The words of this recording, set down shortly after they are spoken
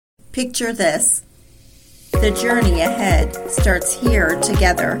Picture this. The journey ahead starts here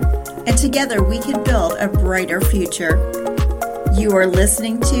together, and together we can build a brighter future. You are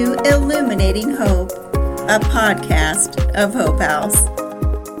listening to Illuminating Hope, a podcast of Hope House.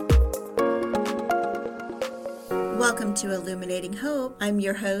 Welcome to Illuminating Hope. I'm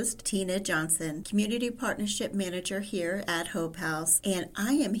your host, Tina Johnson, Community Partnership Manager here at Hope House, and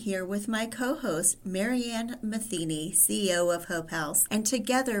I am here with my co-host, Marianne Matheny, CEO of Hope House, and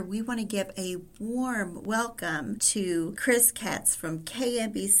together we want to give a warm welcome to Chris Katz from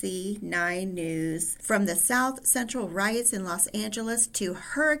KMBC 9 News. From the South Central riots in Los Angeles to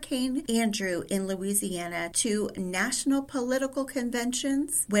Hurricane Andrew in Louisiana to national political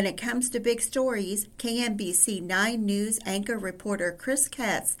conventions, when it comes to big stories, KMBC 9 News anchor reporter Chris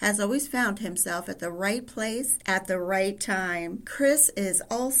Katz has always found himself at the right place at the right time. Chris is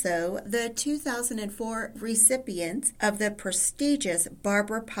also the 2004 recipient of the prestigious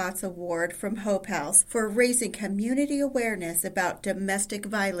Barbara Potts Award from Hope House for raising community awareness about domestic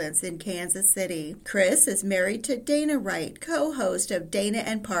violence in Kansas City. Chris is married to Dana Wright, co-host of Dana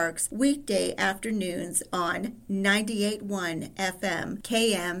and Parks weekday afternoons on 98.1 FM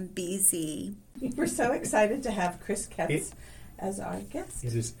KMBZ. We're so excited to have Chris Katz as our guest.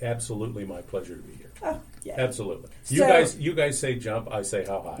 It is absolutely my pleasure to be here. Oh, yeah. Absolutely. So, you guys say jump, I say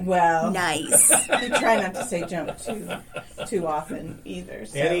how high. Well, Nice. we try not to say jump too often either.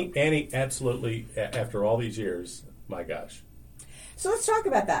 So. Annie, absolutely, after all these years, my gosh. So let's talk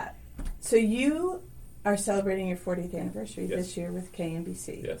about that. So you are celebrating your 40th anniversary this year with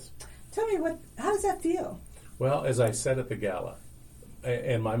KMBC. Yes. Tell me, how does that feel? Well, as I said at the gala,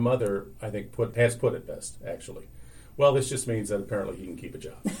 and my mother, I think, has put it best, actually. Well, this just means that apparently he can keep a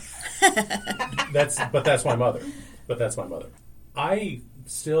job. That's my mother. But that's my mother. I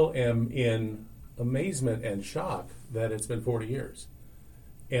still am in amazement and shock that it's been 40 years.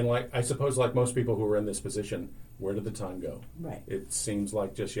 And I suppose like most people who are in this position, where did the time go? Right. It seems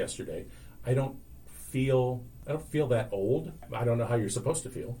like just yesterday. I don't feel that old. I don't know how you're supposed to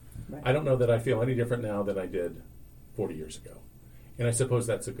feel. Right. I don't know that I feel any different now than I did 40 years ago. And I suppose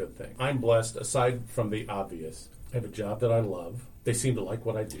that's a good thing. I'm blessed, aside from the obvious. I have a job that I love. They seem to like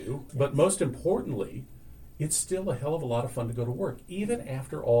what I do. But most importantly, it's still a hell of a lot of fun to go to work, even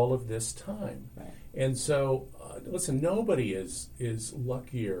after all of this time. Right. And so, listen, nobody is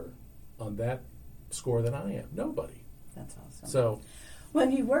luckier on that score than I am. Nobody. That's awesome. So, well,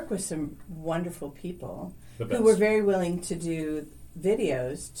 you work with some wonderful people The who best. were very willing to do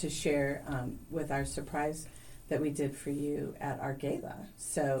videos to share with our surprise that we did for you at our gala.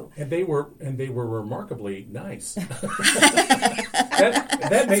 So and they were remarkably nice. that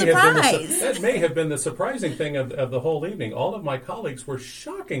may have been the surprising thing of the whole evening. All of my colleagues were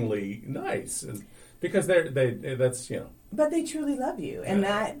shockingly nice, because that's. But they truly love you, and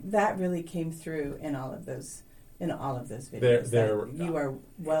that really came through in all of those videos. You are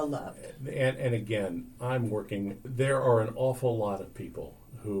well loved. And again, I'm working. There are an awful lot of people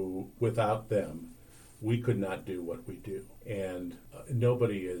who, without them, we could not do what we do. And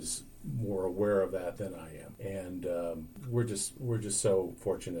nobody is more aware of that than I am. And we're just so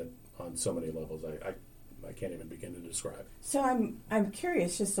fortunate on so many levels. I can't even begin to describe. So I'm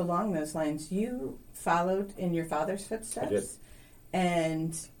curious, just along those lines, you followed in your father's footsteps. I did.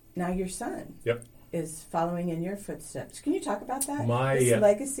 And now your son Yep. is following in your footsteps. Can you talk about that? His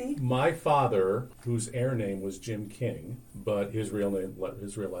legacy? My father, whose air name was Jim King, but his real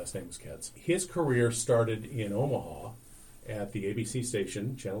last name was Katz. His career started in Omaha at the ABC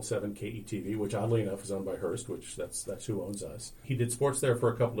station, Channel 7 KETV, which oddly enough is owned by Hearst, which that's who owns us. He did sports there for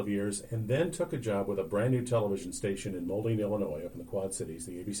a couple of years and then took a job with a brand new television station in Moline, Illinois, up in the Quad Cities,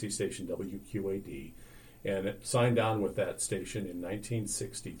 the ABC station WQAD, and signed on with that station in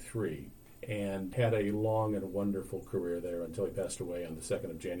 1963. And had a long and wonderful career there until he passed away on the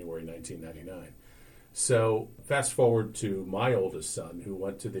 2nd of January, 1999. So fast forward to my oldest son, who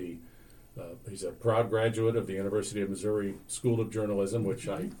went to he's a proud graduate of the University of Missouri School of Journalism, which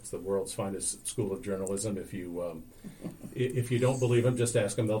it's the world's finest school of journalism. If you don't believe him, just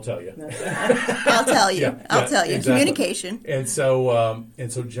ask them; they'll tell you. I'll tell you. I'll tell you. Exactly. Communication. And so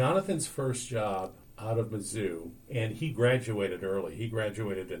Jonathan's first job out of Mizzou, and he graduated early. He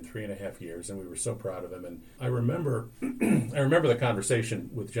graduated in 3.5 years, and we were so proud of him. And I remember the conversation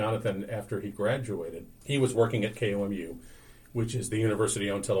with Jonathan after he graduated. He was working at KOMU, which is the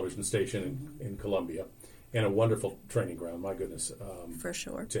university-owned television station in Columbia, and a wonderful training ground, my goodness. For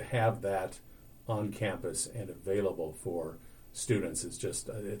sure. To have that on campus and available for students is just,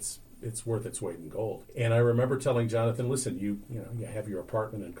 it's worth its weight in gold. And I remember telling Jonathan, listen, you have your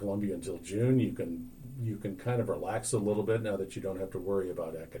apartment in Columbia until June. You can you can kind of relax a little bit now that you don't have to worry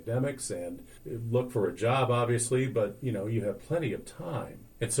about academics and look for a job, obviously, but, you have plenty of time.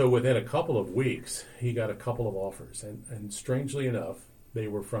 And so within a couple of weeks, he got a couple of offers. And strangely enough, they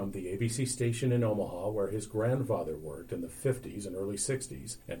were from the ABC station in Omaha, where his grandfather worked in the 50s and early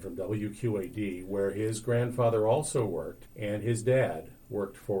 60s, and from WQAD, where his grandfather also worked, and his dad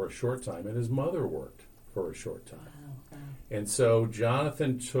worked for a short time, and his mother worked for a short time. Wow. And so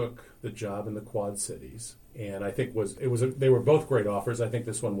Jonathan took the job in the Quad Cities, and I think they were both great offers. I think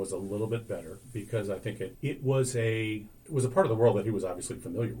this one was a little bit better because I think it was a part of the world that he was obviously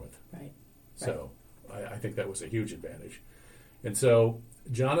familiar with. Right. So I think that was a huge advantage. And so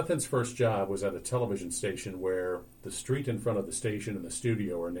Jonathan's first job was at a television station where the street in front of the station and the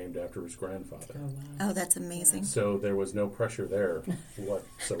studio are named after his grandfather. Oh, wow. Oh, that's amazing. So there was no pressure there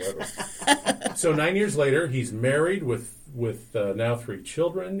whatsoever. So 9 years later, he's married with now 3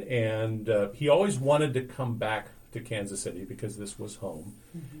 children, and he always wanted to come back to Kansas City because this was home.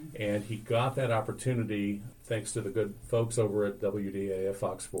 Mm-hmm. And he got that opportunity thanks to the good folks over at WDAF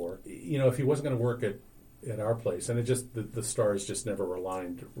Fox 4. If he wasn't going to work at our place, and the stars just never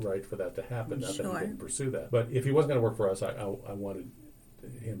aligned right for that to happen. Not that he didn't pursue that, but if he wasn't going to work for us, I wanted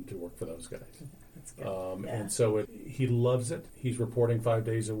him to work for those guys. That's good. And so he loves it. He's reporting 5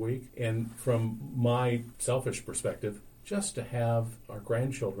 days a week, and from my selfish perspective, just to have our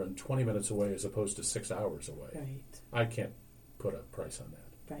grandchildren 20 minutes away as opposed to 6 hours away, Right. I can't put a price on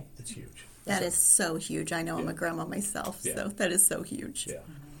that. Right. It's huge. That is so huge. I know I'm Yeah. a grandma myself, Yeah. so that is so huge. Yeah.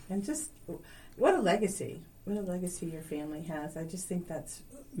 And just what a legacy. What a legacy your family has. I just think that's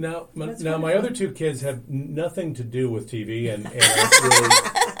Now my wonderful. other 2 kids have nothing to do with TV, and I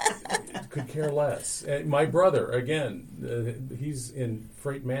really could care less. My brother, again, he's in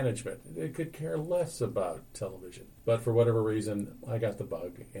freight management. They could care less about television. But for whatever reason, I got the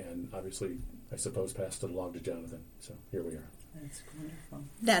bug, and obviously, I suppose, passed it along to Jonathan. So here we are. That's wonderful.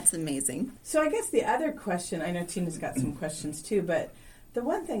 That's amazing. So I guess the other question, I know Tina's got some questions too, but the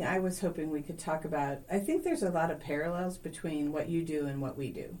one thing I was hoping we could talk about, I think there's a lot of parallels between what you do and what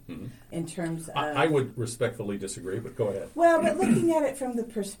we do in terms of... I would respectfully disagree, but go ahead. Well, but looking at it from the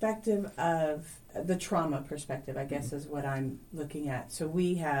perspective of the trauma perspective, I guess is what I'm looking at. So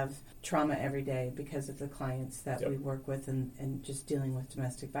we have trauma every day because of the clients that we work with and just dealing with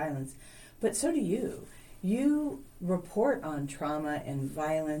domestic violence. But so do you. You report on trauma and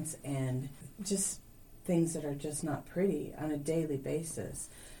violence and just things that are just not pretty on a daily basis.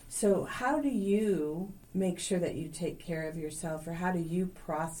 So how do you make sure that you take care of yourself, or how do you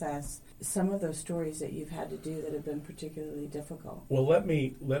process some of those stories that you've had to do that have been particularly difficult? Well, let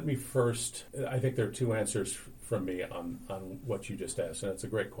me first, I think there are 2 answers from me on what you just asked, and it's a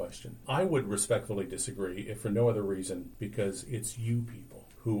great question. I would respectfully disagree, if for no other reason, because it's you people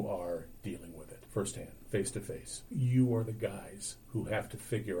who are dealing with it firsthand, face to face. You are the guys who have to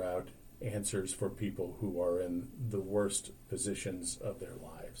figure out answers for people who are in the worst positions of their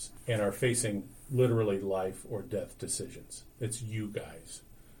lives and are facing literally life or death decisions. It's you guys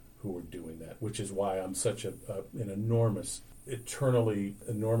who are doing that, which is why I'm such an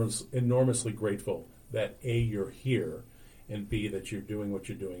enormously grateful that A, you're here, and B, that you're doing what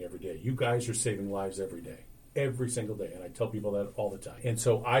you're doing every day. You guys are saving lives every day, every single day, and I tell people that all the time. And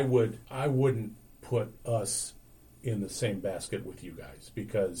so I wouldn't put us in the same basket with you guys,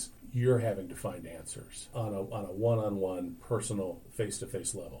 because you're having to find answers on a one-on-one, personal,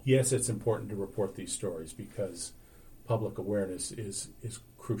 face-to-face level. Yes, it's important to report these stories because public awareness is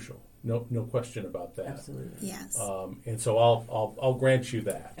crucial. No question about that. Absolutely. Yes. And so I'll grant you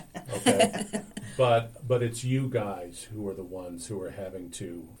that. Okay. but it's you guys who are the ones who are having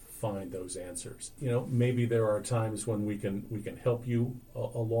to find those answers. Maybe there are times when we can help you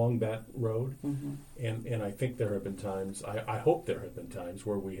along that road, and I think there have been times. I hope there have been times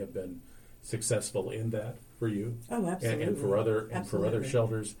where we have been successful in that for you. Oh, absolutely. And for other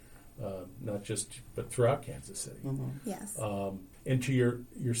shelters, not just but throughout Kansas City. Yes. And to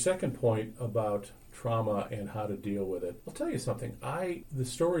your second point about trauma and how to deal with it, I'll tell you something. The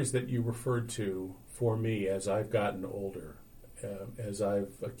stories that you referred to for me as I've gotten older, as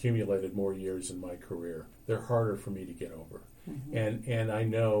I've accumulated more years in my career, they're harder for me to get over. And I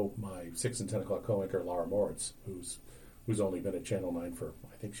know my 6 and 10 o'clock co-anchor, Laura Moritz, who's only been at Channel 9 for,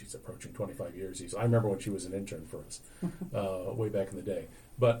 I think she's approaching 25 years. I remember when she was an intern for us way back in the day.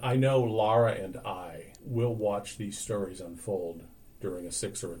 But I know Laura and I will watch these stories unfold during a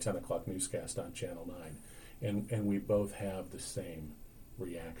 6 or a 10 o'clock newscast on Channel 9, and we both have the same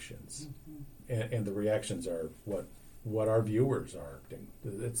reactions. And the reactions are what what our viewers are.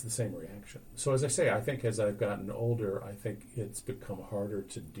 It's the same reaction. So as I say, I think as I've gotten older, I think it's become harder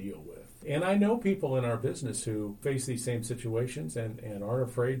to deal with. And I know people in our business who face these same situations and aren't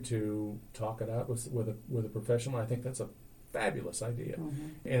afraid to talk it out with a professional. I think that's a fabulous idea,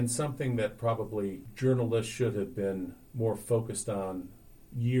 and something that probably journalists should have been more focused on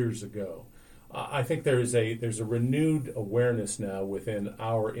years ago. I think there's a renewed awareness now within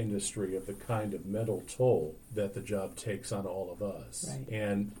our industry of the kind of mental toll that the job takes on all of us. Right.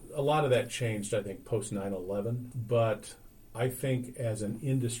 And a lot of that changed, I think, post 9/11. But I think as an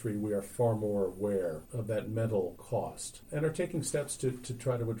industry, we are far more aware of that mental cost and are taking steps to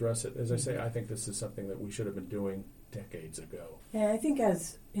try to address it. As I say, I think this is something that we should have been doing decades ago. Yeah, I think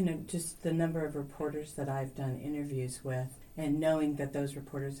as, just the number of reporters that I've done interviews with, and knowing that those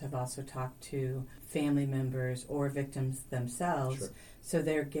reporters have also talked to family members or victims themselves, Sure. so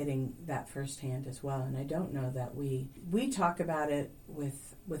they're getting that firsthand as well. And I don't know that we talk about it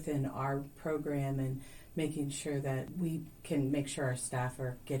within our program and making sure that we can make sure our staff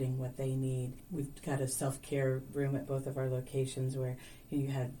are getting what they need. We've got a self-care room at both of our locations where you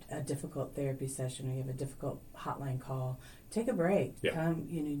had a difficult therapy session or you have a difficult hotline call. Take a break. Yeah.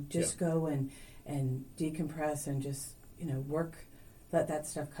 Come, just go and decompress and just, let that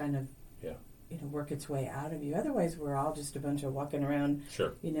stuff kind of, work its way out of you. Otherwise, we're all just a bunch of walking around,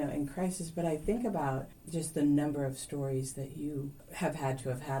 Sure. In crisis. But I think about just the number of stories that you have had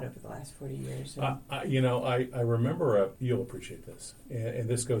over the last 40 years. I remember, you'll appreciate this, and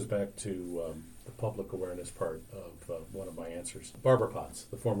this goes back to the public awareness part of one of my answers. Barbara Potts,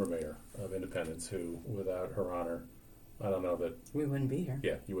 the former mayor of Independence, who, without her honor, I don't know that... we wouldn't be here.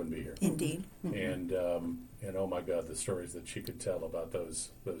 Yeah, you wouldn't be here. Indeed. And oh my God, the stories that she could tell about those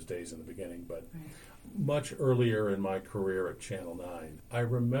days in the beginning. But much earlier in my career at Channel 9, I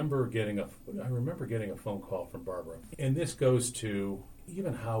remember getting a phone call from Barbara. And this goes to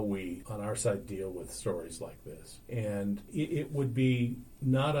even how we, on our side, deal with stories like this. And it would be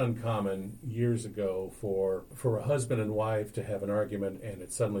not uncommon years ago for a husband and wife to have an argument and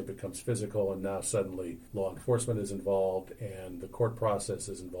it suddenly becomes physical, and now suddenly law enforcement is involved and the court process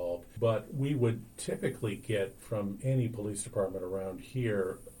is involved. But we would typically get from any police department around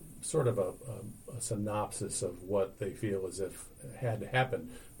here sort of a synopsis of what they feel as if had to happen,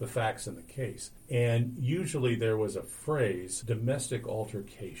 the facts in the case. And usually there was a phrase, domestic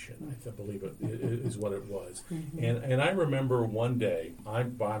altercation, I believe it is what it was. And I remember one day,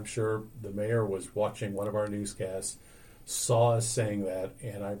 I'm sure the mayor was watching one of our newscasts, saw us saying that,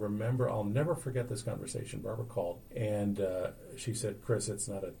 and I remember, I'll never forget this conversation. Barbara called, and she said, "Chris, it's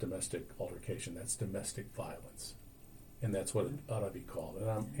not a domestic altercation, that's domestic violence. And that's what it ought to be called."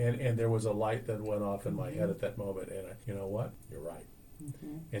 And there was a light that went off in my head at that moment, and you know what? You're right.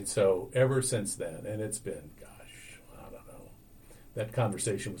 And so ever since then, and it's been, I don't know, that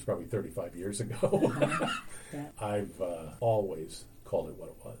conversation was probably 35 years ago. I've always called it what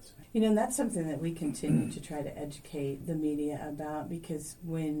it was. And that's something that we continue to try to educate the media about, because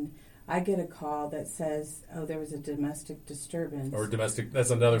when I get a call that says, "Oh, there was a domestic disturbance." Or domestic,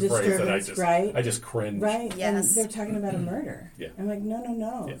 that's another phrase that I just cringe. Right, yes. And they're talking about a murder. Yeah. I'm like,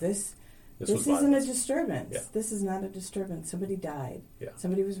 no, Yeah. This was isn't violence. a disturbance. Yeah. This is not a disturbance. Somebody died. Yeah.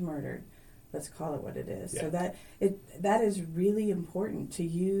 Somebody was murdered. Let's call it what it is. Yeah. So that is really important, to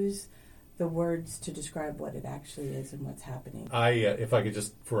use the words to describe what it actually is and what's happening. If I could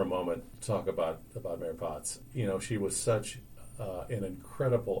just for a moment talk about Mayor Potts. She was such an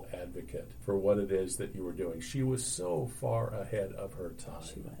incredible advocate for what it is that you were doing. She was so far ahead of her time.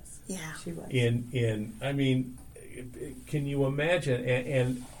 She was. Yeah. She was. Can you imagine?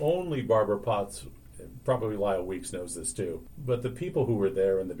 And only Barbara Potts, probably Lyle Weeks knows this too, but the people who were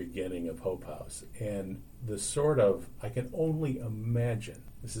there in the beginning of Hope House, and the sort of, I can only imagine,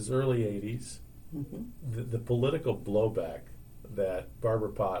 this is early 80s, the political blowback that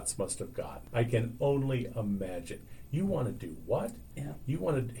Barbara Potts must have got. I can only imagine. You want to do what? Yeah. You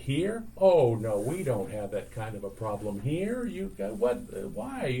want to here? Oh, no, we don't have that kind of a problem here. You got what?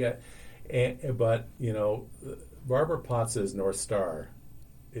 Why? But, Barbara Potts's North Star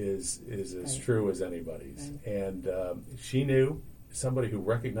is as true as anybody's. Right. And she knew, somebody who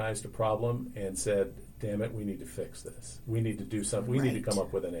recognized a problem and said, "Damn it, we need to fix this. We need to do something. We need to come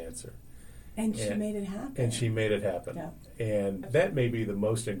up with an answer." And she made it happen. And she made it happen. Yeah. And that may be the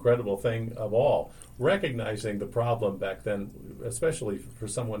most incredible thing of all, recognizing the problem back then, especially for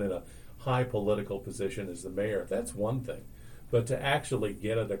someone in a high political position as the mayor. That's one thing. But to actually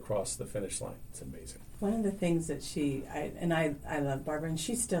get it across the finish line, it's amazing. One of the things that I love Barbara, and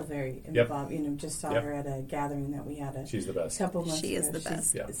she's still very involved. Just saw her at a gathering that we had She's the best. Couple months ago. She is the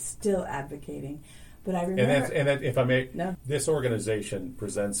best. She's still advocating. But I remember... And that, if I may, No. this organization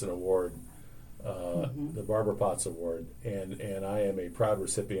presents an award, the Barbara Potts Award, and I am a proud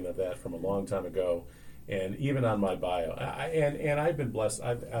recipient of that from a long time ago. And even on my bio, and I've been blessed.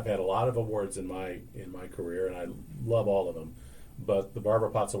 I've had a lot of awards in my career, and I love all of them. But the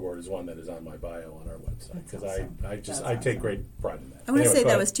Barbara Potts Award is one that is on my bio on our website because awesome. I take great pride in that. I want to say that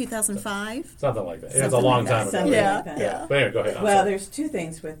ahead. was 2005. Something like that. It's a Something long like time that. ago. Something Yeah. like that. Yeah. But anyway, go ahead. I'm Well, sorry. there's two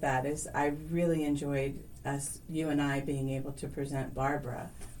things with that. Is I really enjoyed you and I being able to present Barbara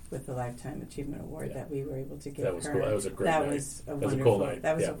with the Lifetime Achievement Award that we were able to give That was her. cool. That was a great that night. Was a That was a wonderful, cool night.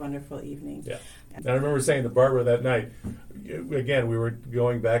 That was Yeah. a wonderful evening. Yeah. And I remember saying to Barbara that night, again, we were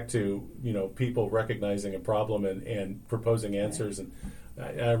going back to, people recognizing a problem and proposing answers. And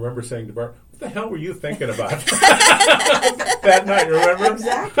I remember saying to Barbara, what the hell were you thinking about that night, remember?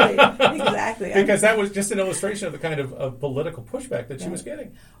 Exactly. Because that was just an illustration of the kind of political pushback that she was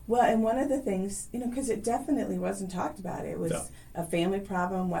getting. Well, and one of the things, because it definitely wasn't talked about. It was a family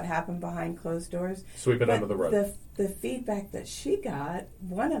problem, what happened behind closed doors. Sweep it under the rug. The feedback that she got,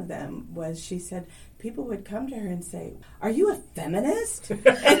 one of them was she said people would come to her and say, "Are you a feminist?"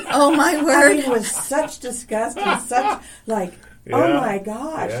 And, Oh, my word. I mean, with such disgust and such like, oh Yeah. my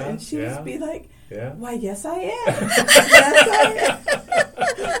gosh. Yeah. And she would be like, Yeah. why, yes, I am. Yes, I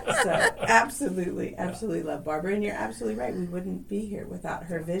am. So, absolutely love Barbara. And you're absolutely right. We wouldn't be here without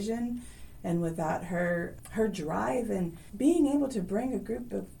her vision and without her drive and being able to bring a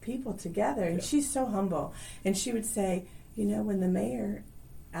group of people together. And she's so humble. And she would say, when the mayor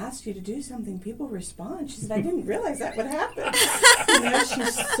asked you to do something, people respond. She said, I didn't realize that would happen.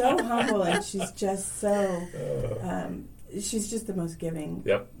 She's so humble, and she's just so... she's just the most giving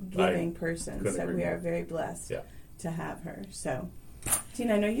person. So we are very blessed to have her. So,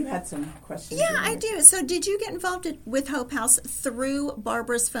 Tina, I know you had some questions. Yeah, I do. So did you get involved with Hope House through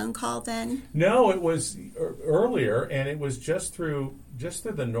Barbara's phone call then? No, it was earlier, and it was just through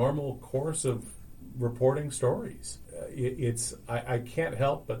the normal course of reporting stories. I can't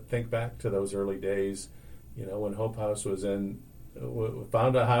help but think back to those early days, when Hope House was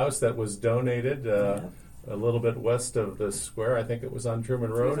found a house that was donated a little bit west of the square. I think it was on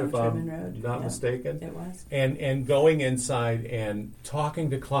Truman Road, if I'm not mistaken. It was. And going inside and talking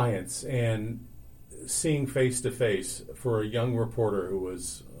to clients and seeing face to face for a young reporter who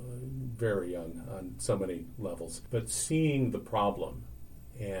was very young on so many levels, but seeing the problem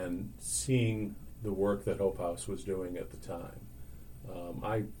and seeing the work that Hope House was doing at the time,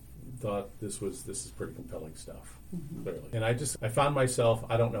 I thought this is pretty compelling stuff, clearly. And I found myself,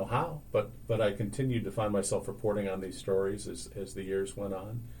 I don't know how, but I continued to find myself reporting on these stories as the years went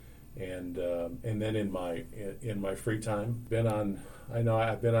on. And then in my free time,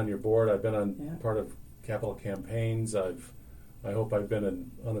 I've been on your board, I've been on part of Capital Campaigns, I hope I've been an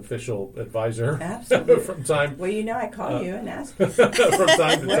unofficial advisor. Absolutely. From time. Well, I call you and ask you from time to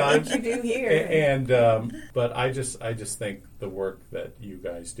time. What would you do here? And but I just think the work that you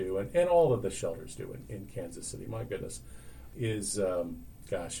guys do and all of the shelters do in Kansas City, my goodness, is and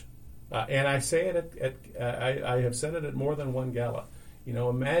I say it I have said it at more than one gala.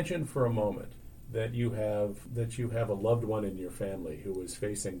 Imagine for a moment that you have a loved one in your family who is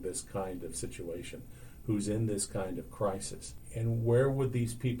facing this kind of situation, who's in this kind of crisis. And where would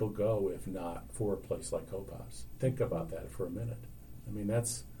these people go if not for a place like Hope House? Think about that for a minute. I mean,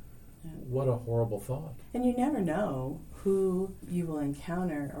 what a horrible thought. And you never know who you will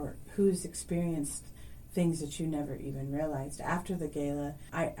encounter or who's experienced things that you never even realized. After the gala,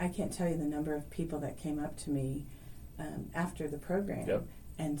 I can't tell you the number of people that came up to me after the program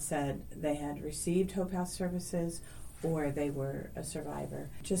and said they had received Hope House services or they were a survivor.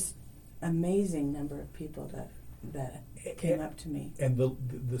 Just amazing number of people that came up to me. And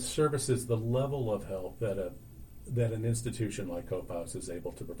the services, the level of help that an institution like Hope House is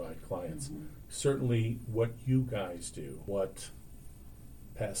able to provide clients. Certainly what you guys do, what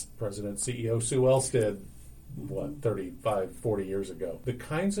past President, CEO Sue Else did, 35, 40 years ago. The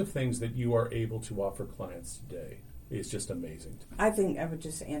kinds of things that you are able to offer clients today is just amazing. I think I would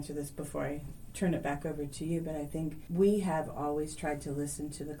just answer this before I turn it back over to you, but I think we have always tried to listen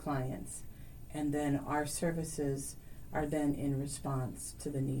to the clients, and then our services are then in response to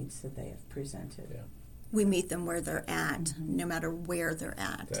the needs that they have presented. Yeah. We meet them where they're at, no matter where they're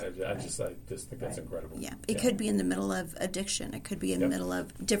at. I just think that's incredible. Yeah, it could be in the middle of addiction. It could be in the middle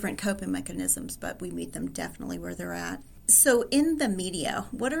of different coping mechanisms, but we meet them definitely where they're at. So in the media,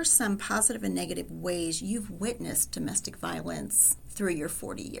 what are some positive and negative ways you've witnessed domestic violence through your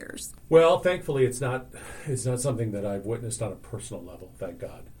 40 years? Well, thankfully, it's not something that I've witnessed on a personal level, thank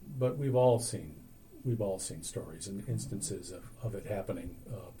God. But we've all seen we've all seen stories and instances of it happening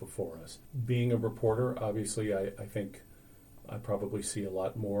before us. Being a reporter, obviously, I think I probably see a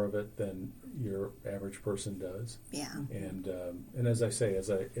lot more of it than your average person does. Yeah. And as I say, as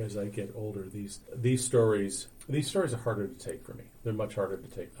I get older, these stories are harder to take for me. They're much harder to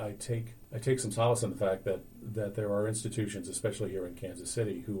take. I take some solace in the fact that there are institutions, especially here in Kansas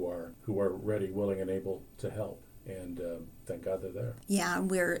City, who are ready, willing, and able to help. And thank God they're there. Yeah,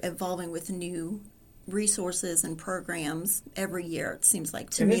 we're evolving with new resources and programs every year. It seems like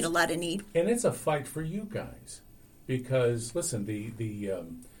to meet a lot of need. And it's a fight for you guys. Because listen,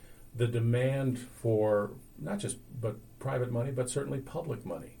 the demand for not just but private money, but certainly public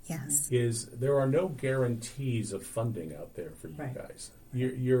money, yes, is there are no guarantees of funding out there for you guys.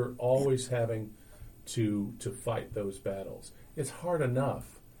 You're always having to fight those battles. It's hard enough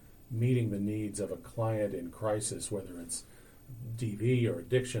meeting the needs of a client in crisis, whether it's DV or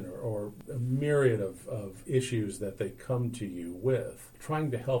addiction or a myriad of issues that they come to you with.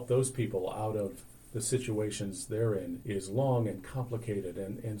 Trying to help those people out of the situations they're in is long and complicated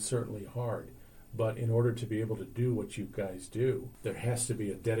and certainly hard. But in order to be able to do what you guys do, there has to be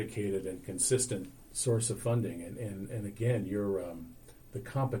a dedicated and consistent source of funding. And again, the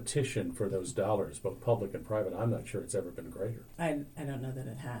competition for those dollars, both public and private, I'm not sure it's ever been greater. I don't know that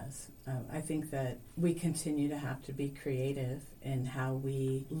it has. I think that we continue to have to be creative in how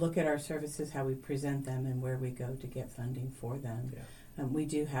we look at our services, how we present them, and where we go to get funding for them. Yeah. We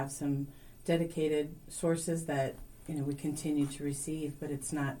do have some dedicated sources that we continue to receive, but it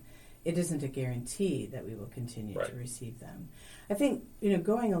isn't a guarantee that we will continue to receive them. I think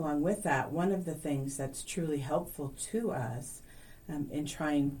going along with that, one of the things that's truly helpful to us in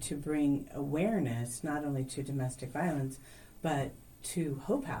trying to bring awareness not only to domestic violence but to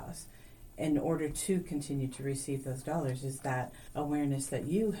Hope House in order to continue to receive those dollars is that awareness that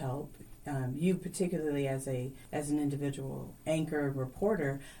you help. You particularly as an individual anchor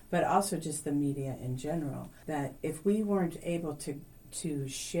reporter, but also just the media in general, that if we weren't able to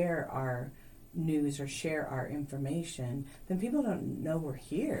share our news or share our information, then people don't know we're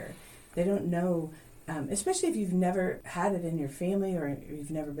here. They don't know, especially if you've never had it in your family or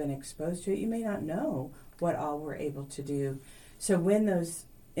you've never been exposed to it, you may not know what all we're able to do. So when those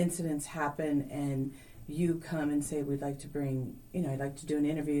incidents happen and you come and say, we'd like to bring, I'd like to do an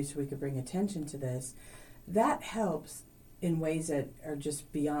interview so we could bring attention to this, that helps in ways that are just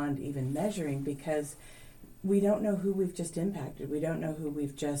beyond even measuring, because we don't know who we've just impacted. We don't know who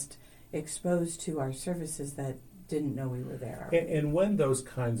we've just exposed to our services that didn't know we were there. And when those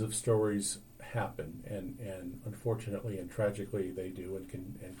kinds of stories happen, and unfortunately and tragically they do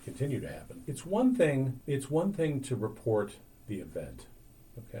and continue to happen, it's one thing to report the event.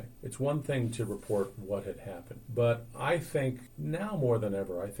 Okay, it's one thing to report what had happened, but I think now more than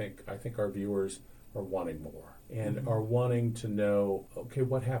ever, I think our viewers are wanting more and are wanting to know, okay,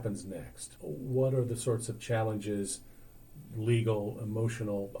 what happens next? What are the sorts of challenges, legal,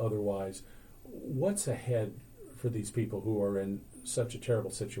 emotional, otherwise? What's ahead for these people who are in such a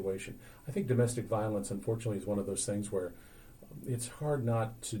terrible situation? I think domestic violence, unfortunately, is one of those things where it's hard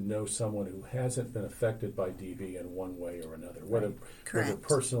not to know someone who hasn't been affected by DV in one way or another, whether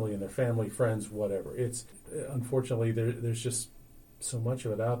personally in their family, friends, whatever. It's unfortunately there's just so much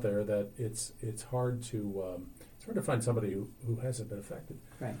of it out there that it's hard to find somebody who hasn't been affected.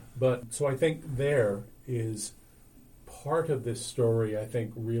 Right. But so I think there is part of this story. I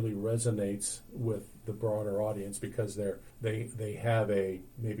think really resonates with the broader audience because they have a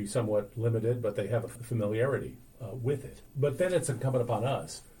maybe somewhat limited, but they have a familiarity with it. But then it's incumbent upon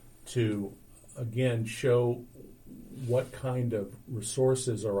us to, again, show what kind of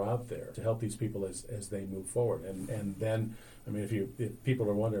resources are out there to help these people as they move forward. And then, I mean, if people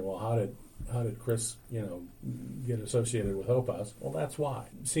are wondering, well, how did Chris, get associated with Hope House? Well, that's why.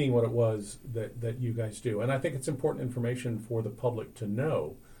 Seeing what it was that you guys do. And I think it's important information for the public to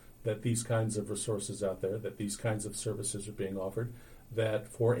know that these kinds of resources out there, that these kinds of services are being offered, that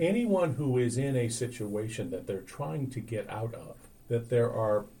for anyone who is in a situation that they're trying to get out of, that there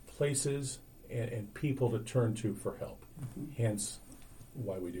are places and people to turn to for help. Mm-hmm. Hence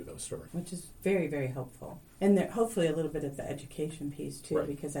why we do those stories. Which is very, very helpful. And there, hopefully a little bit of the education piece too, right.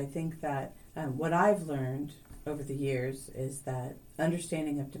 Because I think that what I've learned over the years is that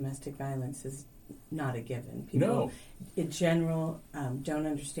understanding of domestic violence is not a given. People, in general, don't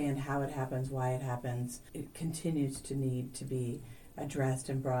understand how it happens, why it happens. It continues to need to be addressed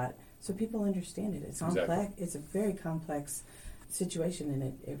and brought so people understand it. It's complex. Exactly. It's a very complex situation, and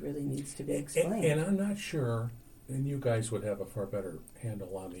it really needs to be explained. And I'm not sure, and you guys would have a far better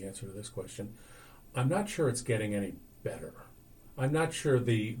handle on the answer to this question, I'm not sure it's getting any better. I'm not sure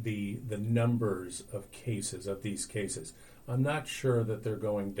the numbers of cases, of these cases. I'm not sure that they're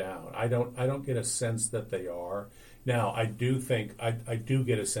going down. I don't get a sense that they are. Now, I do think I do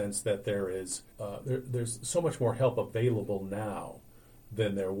get a sense that there's so much more help available now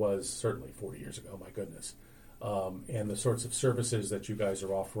than there was certainly 40 years ago. My goodness, and the sorts of services that you guys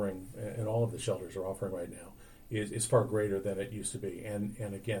are offering, and all of the shelters are offering right now, is far greater than it used to be. And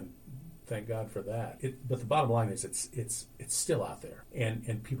again, thank God for that. But the bottom line is it's still out there,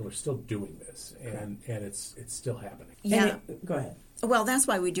 and people are still doing this, and it's still happening. Yeah. Go ahead. Well, that's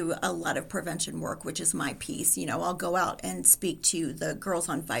why we do a lot of prevention work, which is my piece. I'll go out and speak to the Girls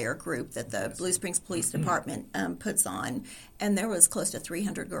on Fire group that the Blue Springs Police Department puts on, and there was close to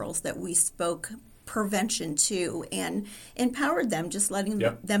 300 girls that we spoke prevention to and empowered them, just letting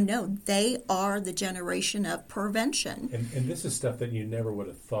them know they are the generation of prevention. And this is stuff that you never would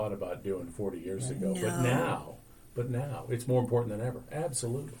have thought about doing 40 years ago. No. But now it's more important than ever.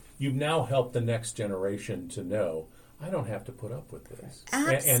 Absolutely. You've now helped the next generation to know, I don't have to put up with this.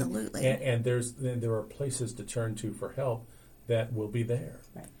 Absolutely. And there are places to turn to for help that will be there.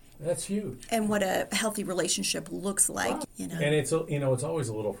 Right. That's huge. And what a healthy relationship looks like. And it's always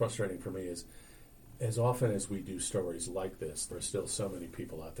a little frustrating for me is, as often as we do stories like this, there are still so many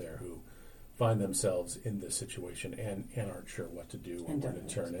people out there who find themselves in this situation and aren't sure what to do or where to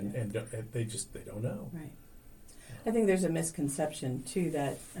turn, and they don't know. Right. I think there's a misconception too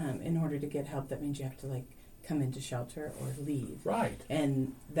that in order to get help, that means you have to come into shelter or leave. Right.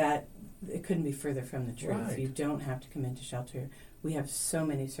 And that it couldn't be further from the truth. Right. You don't have to come into shelter. We have so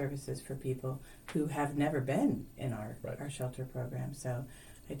many services for people who have never been in our shelter program. So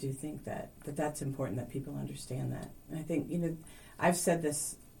I do think that's important that people understand that. And I think, I've said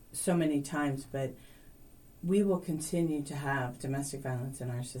this so many times, but we will continue to have domestic violence in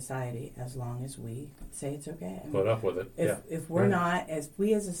our society as long as we say it's okay. Put up with it. If we're not, as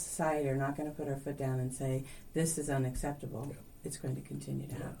we as a society are not going to put our foot down and say this is unacceptable, it's going to continue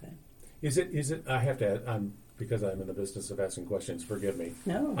to happen. Is it? I have to add, because I'm in the business of asking questions, forgive me.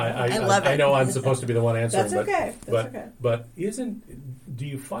 No. I love it. I know I'm supposed to be the one answering. That's okay. But do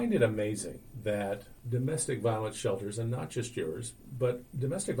you find it amazing that domestic violence shelters, and not just yours, but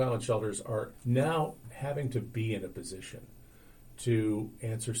domestic violence shelters are now having to be in a position to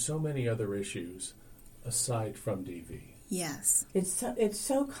answer so many other issues aside from DV? Yes. It's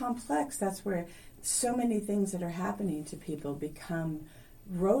so complex. That's where so many things that are happening to people become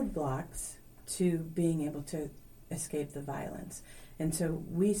roadblocks to being able to escape the violence. And so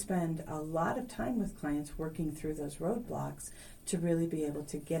we spend a lot of time with clients working through those roadblocks to really be able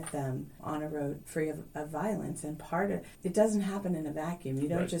to get them on a road free of violence. And it doesn't happen in a vacuum. You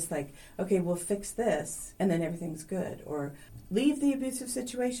don't just okay, we'll fix this and then everything's good. Or leave the abusive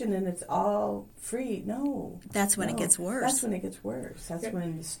situation and it's all free. No. That's when it gets worse. That's when it gets worse. That's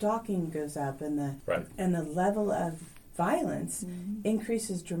when the stalking goes up and the level of violence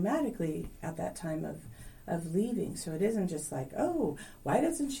increases dramatically at that time of leaving. So it isn't just oh, why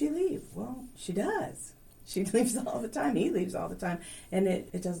doesn't she leave? Well, she does. She leaves all the time. He leaves all the time. And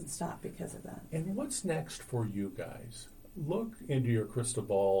it doesn't stop because of that. And what's next for you guys? Look into your crystal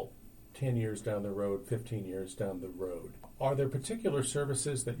ball 10 years down the road, 15 years down the road. Are there particular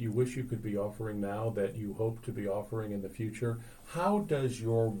services that you wish you could be offering now that you hope to be offering in the future? How does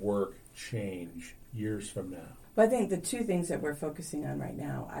your work change years from now? Well, I think the two things that we're focusing on right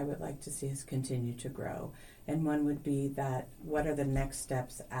now, I would like to see us continue to grow. And one would be that what are the next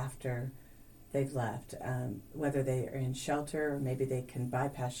steps after they've left, whether they are in shelter or maybe they can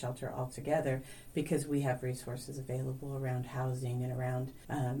bypass shelter altogether because we have resources available around housing and around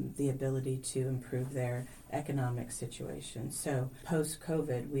the ability to improve their economic situation. So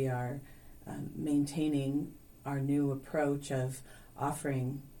post-COVID, we are maintaining our new approach of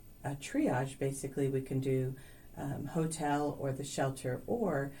offering a triage. Basically, we can do hotel or the shelter,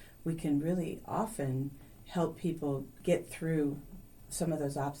 or we can really often help people get through some of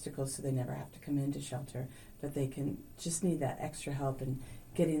those obstacles so they never have to come into shelter, but they can just need that extra help in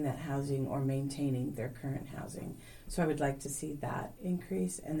getting that housing or maintaining their current housing. So I would like to see that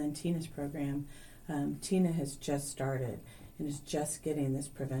increase. And then Tina's program, Tina has just started and is just getting this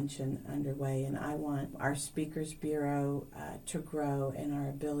prevention underway, and I want our Speakers Bureau to grow and our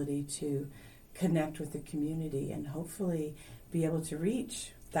ability to connect with the community and hopefully be able to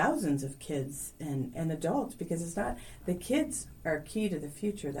reach thousands of kids and adults, because it's not, the kids are key to the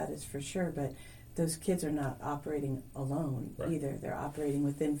future, that is for sure, but those kids are not operating alone either. They're operating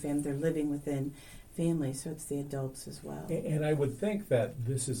within family, they're living within families, so it's the adults as well. And I would think that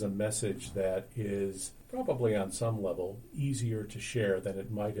this is a message that is probably on some level easier to share than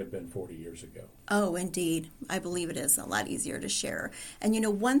it might have been 40 years ago. Oh, indeed. I believe it is a lot easier to share. And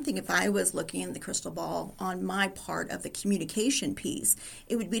one thing, if I was looking in the crystal ball on my part of the communication piece,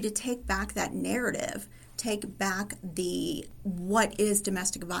 it would be to take back that narrative, take back what is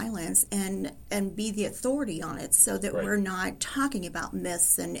domestic violence and be the authority on it, so that we're not talking about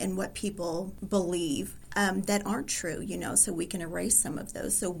myths and what people believe that aren't true, so we can erase some of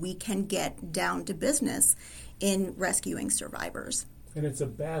those, so we can get down to business in rescuing survivors. And it's a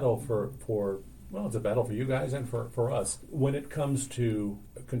battle it's a battle for you guys and for us when it comes to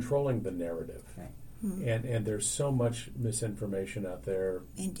controlling the narrative. Right. Mm-hmm. And there's so much misinformation out there.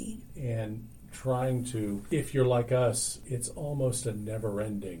 Indeed. And trying to, if you're like us, it's almost a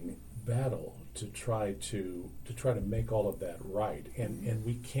never-ending battle to try to make all of that right. And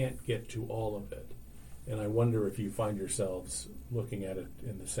we can't get to all of it. And I wonder if you find yourselves looking at it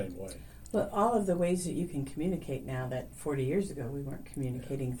in the same way. Well, all of the ways that you can communicate now that 40 years ago we weren't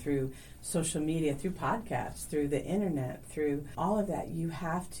communicating through social media, through podcasts, through the internet, through all of that, you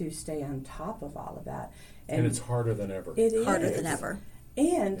have to stay on top of all of that. And it's harder than ever. It is. Harder than ever.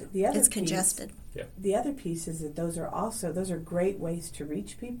 And the other it's congested. The other piece is that those are great ways to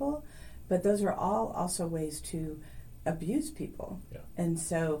reach people, but those are all also ways to abuse people. Yeah. And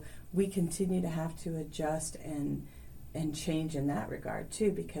so we continue to have to adjust and change in that regard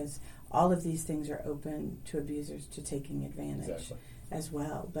too, because all of these things are open to abusers to taking advantage as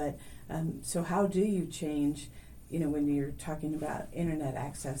well. But so how do you change, when you're talking about internet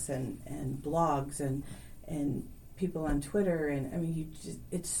access and blogs and people on Twitter, and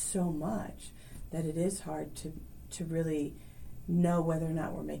it's so much that it is hard to really know whether or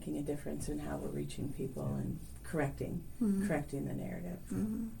not we're making a difference in how we're reaching people and correcting the narrative.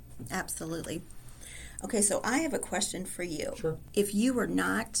 Mm-hmm. Absolutely. Okay, so I have a question for you. Sure. If you were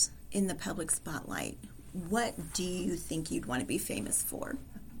not in the public spotlight, what do you think you'd want to be famous for?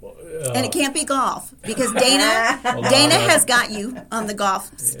 Well, and it can't be golf, because Dana has got you on the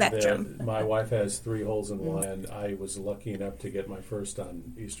golf spectrum. My wife has 3 holes in one. I was lucky enough to get my first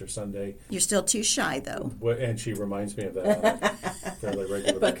on Easter Sunday. You're still too shy, though. And she reminds me of that on a fairly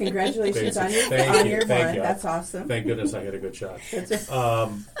regular But congratulations on your Thank you. one. That's awesome. Thank goodness I hit a good shot.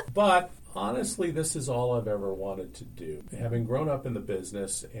 But honestly, this is all I've ever wanted to do. Having grown up in the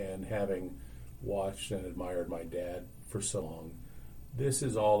business and having watched and admired my dad for so long, this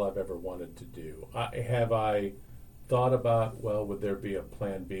is all I've ever wanted to do. Have I thought about, would there be a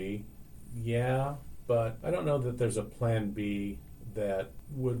plan B? Yeah, but I don't know that there's a plan B that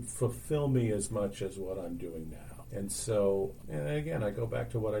would fulfill me as much as what I'm doing now. And so, and again, I go back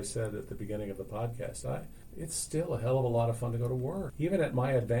to what I said at the beginning of the podcast. It's still a hell of a lot of fun to go to work, even at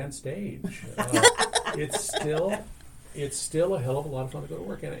my advanced age. It's still a hell of a lot of fun to go to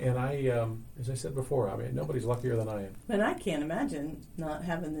work. And I, as I said before, nobody's luckier than I am. And I can't imagine not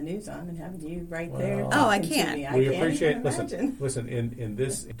having the news on and having you right there. Oh, I can't. We appreciate, listen, in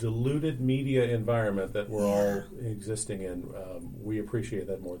this diluted media environment that we're all existing in, we appreciate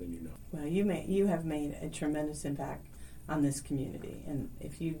that more than you know. Well, you have made a tremendous impact on this community. And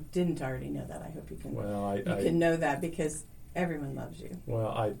if you didn't already know that, I hope you can can know that, because everyone loves you.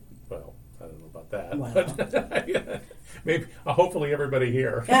 I don't know about that. Wow. But maybe, hopefully, everybody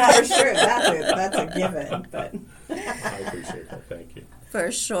here. Yeah, for sure. That's a given. But I appreciate that. Thank you.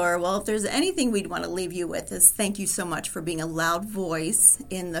 For sure. Well, if there's anything we'd want to leave you with, is thank you so much for being a loud voice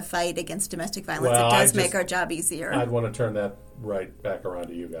in the fight against domestic violence. It does make our job easier. I'd want to turn that right back around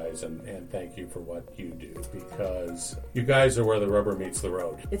to you guys and thank you for what you do, because you guys are where the rubber meets the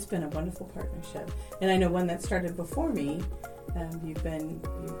road. It's been a wonderful partnership. And I know one that started before me. I've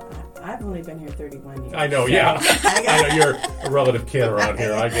only been here 31 years. I know, so yeah. I know you're a relative kid around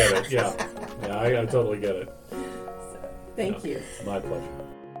here. I get it, yeah. I totally get it. So, thank you. My pleasure.